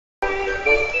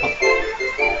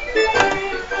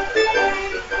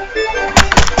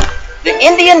The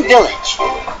Indian Village.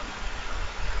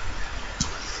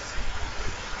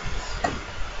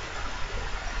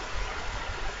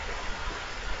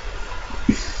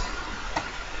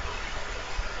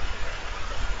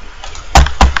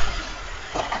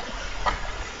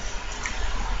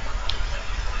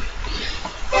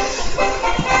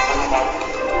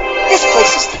 This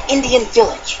place is the Indian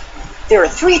Village. There are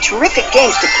 3 terrific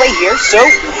games to play here, so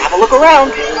have a look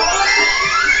around.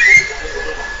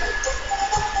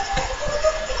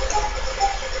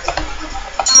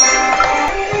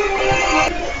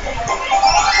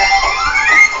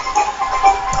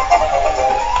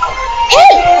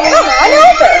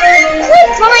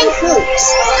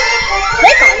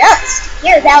 Click on us to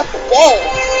hear about the game,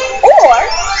 or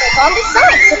click on the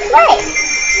sign to play.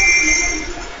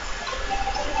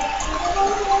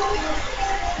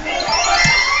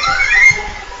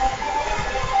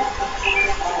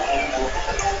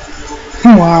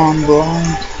 Wow, I'm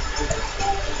blind.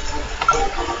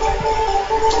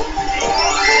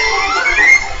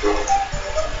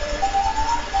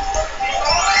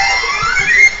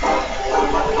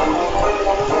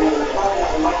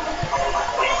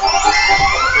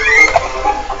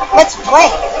 Let's play.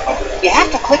 You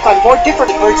have to click on more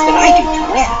different birds than I do to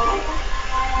win.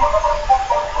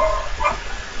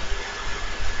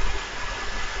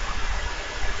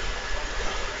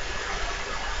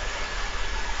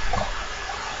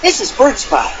 This is Bird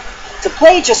Spy. To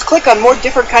play, just click on more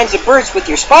different kinds of birds with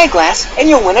your spyglass, and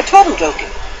you'll win a totem token.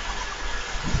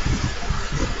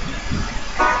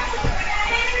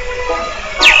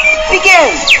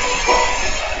 Begin!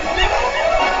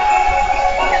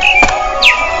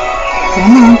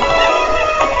 Come on.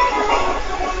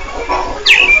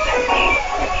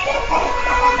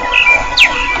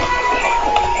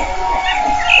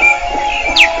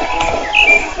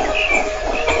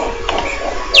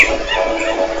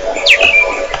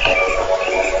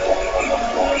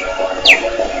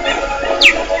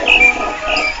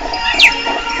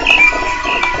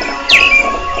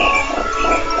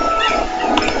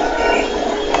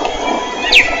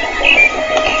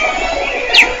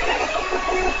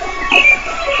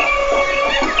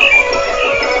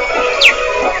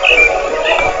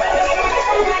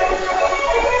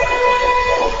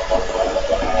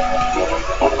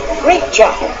 Great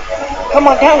job. Come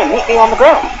on down and meet me on the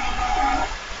ground.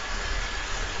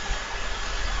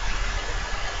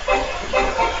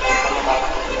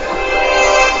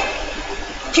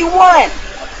 You won!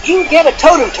 You get a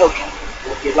totem token.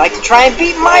 If you'd like to try and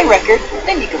beat my record,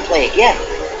 then you can play again.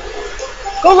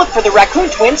 Go look for the Raccoon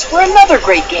Twins for another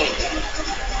great game.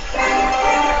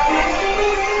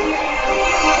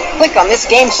 Click on this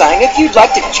game sign if you'd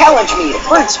like to challenge me to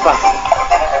Bird Spy.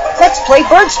 Let's play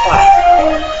Bird Spy.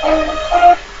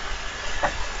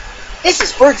 This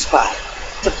is Bird Spy.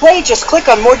 To play, just click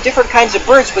on more different kinds of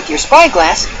birds with your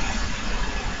spyglass.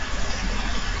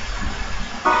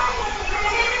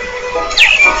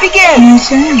 Begin!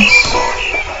 Nonsense.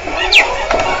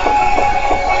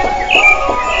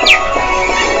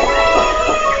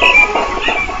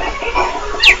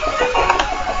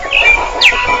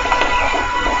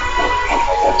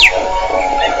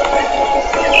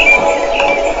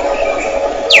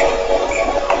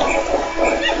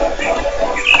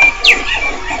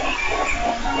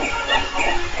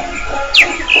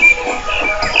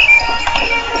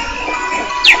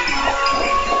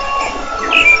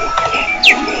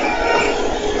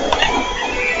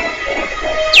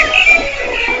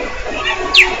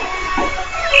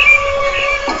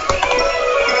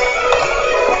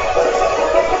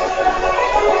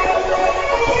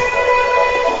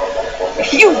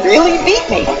 You really beat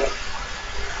me!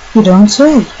 You don't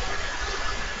say.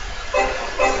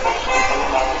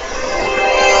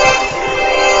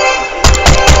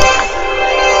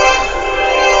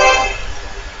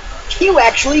 You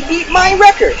actually beat my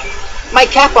record! My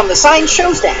cap on the sign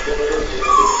shows that.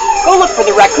 Go look for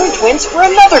the Raccoon Twins for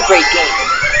another great game.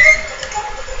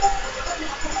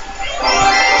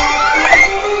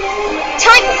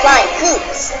 Time for flying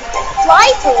hoops. Fly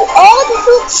through all the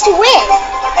hoops to win.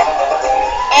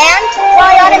 And to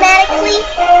fly automatically,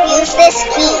 use this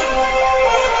key.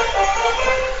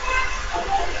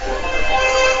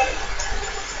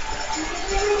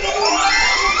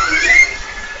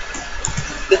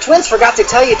 The twins forgot to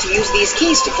tell you to use these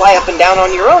keys to fly up and down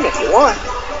on your own if you want.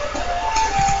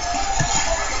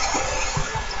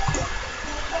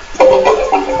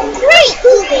 Great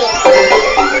moving!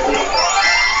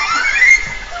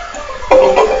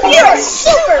 You're a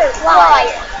super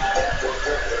flyer!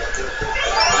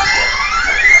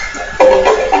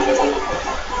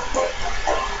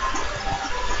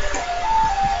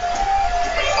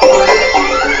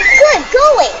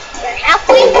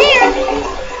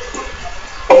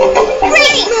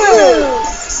 Great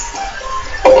moves!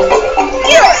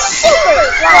 You're a super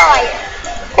flyer!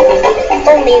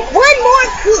 Only one more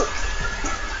hoop,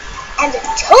 and the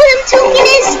totem token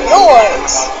is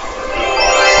yours!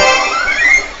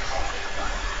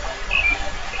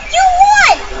 You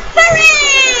won!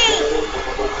 Hooray!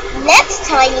 Next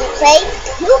time you play,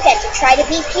 you'll get to try to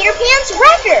beat Peter Pan's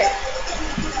record.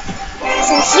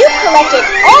 Since you collected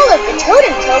all of the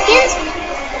totem tokens,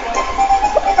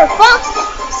 look for Fox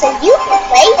so you can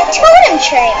play Totem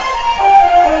Trail.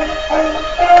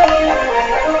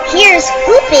 Here's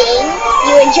hooping.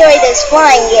 You enjoy this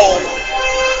flying game.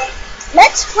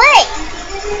 Let's play.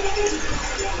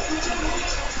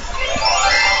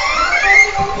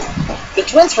 The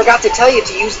twins forgot to tell you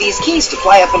to use these keys to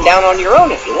fly up and down on your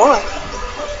own if you want.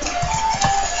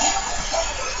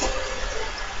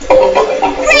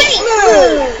 Great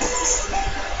moves!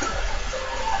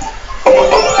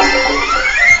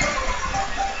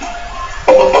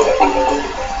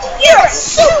 You're a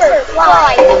super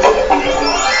flyer!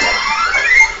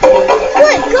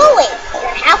 Good going!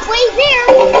 You're halfway there!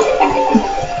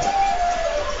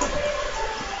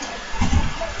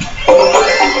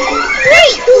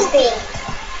 Great hooping!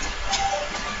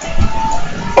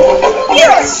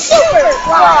 You're a super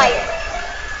flyer!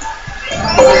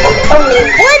 Only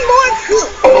one more hoop!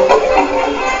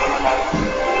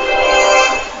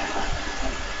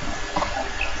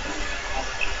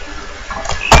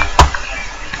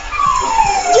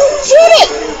 You did it!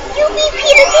 You beat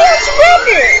Peter Pan's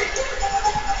record!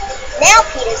 Now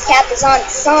Peter's cap is on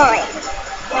its side.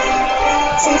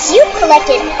 Since you've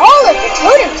collected all of the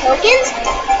totem tokens,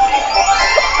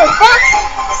 look for Fox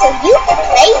so you can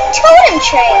play Totem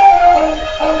Trail.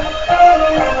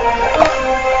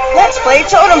 Let's play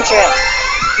Totem Trail.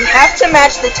 You have to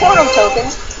match the totem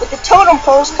tokens with the totem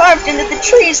poles carved into the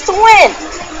trees to win.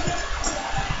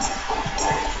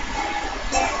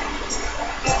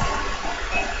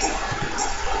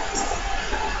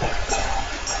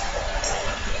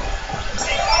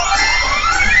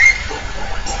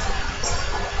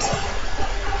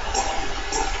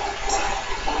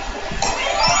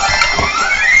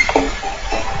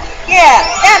 Yeah,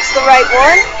 that's the right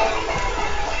one.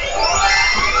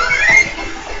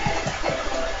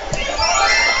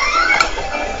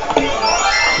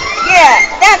 Yeah,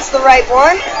 that's the right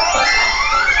one.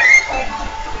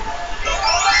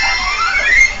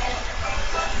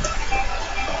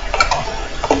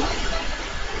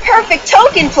 Perfect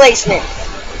token placement.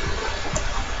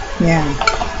 Yeah.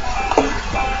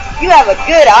 You have a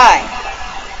good eye.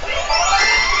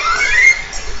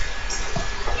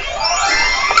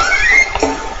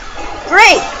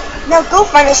 Great! Now go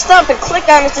find a stump and click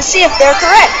on it to see if they're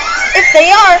correct. If they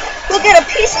are, you'll get a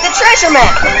piece of the treasure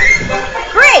map.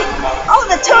 Great! All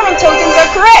the totem tokens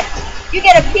are correct. You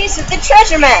get a piece of the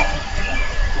treasure map.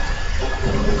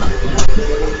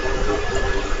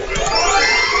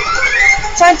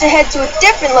 Time to head to a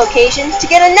different location to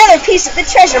get another piece of the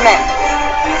treasure map.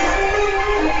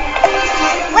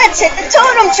 Let's hit the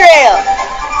totem trail!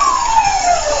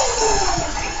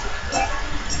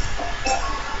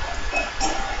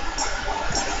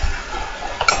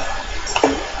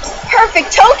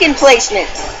 Perfect token placement!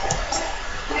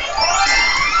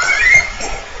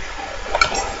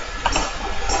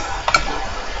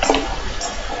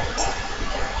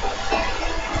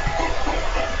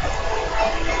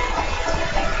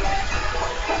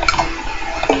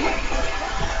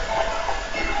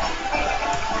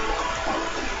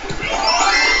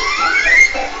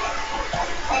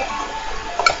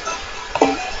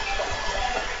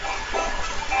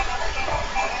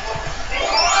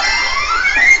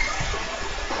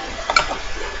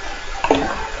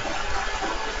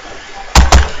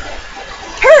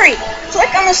 Hurry!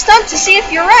 Click on the stump to see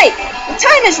if you're right. The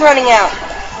time is running out.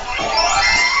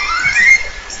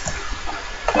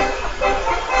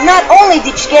 Not only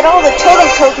did you get all the totem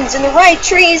tokens in the right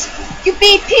trees, you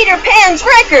beat Peter Pan's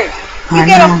record. You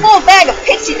get a full bag of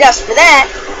pixie dust for that.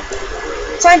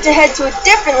 Time to head to a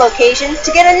different location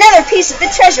to get another piece of the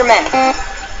treasure map.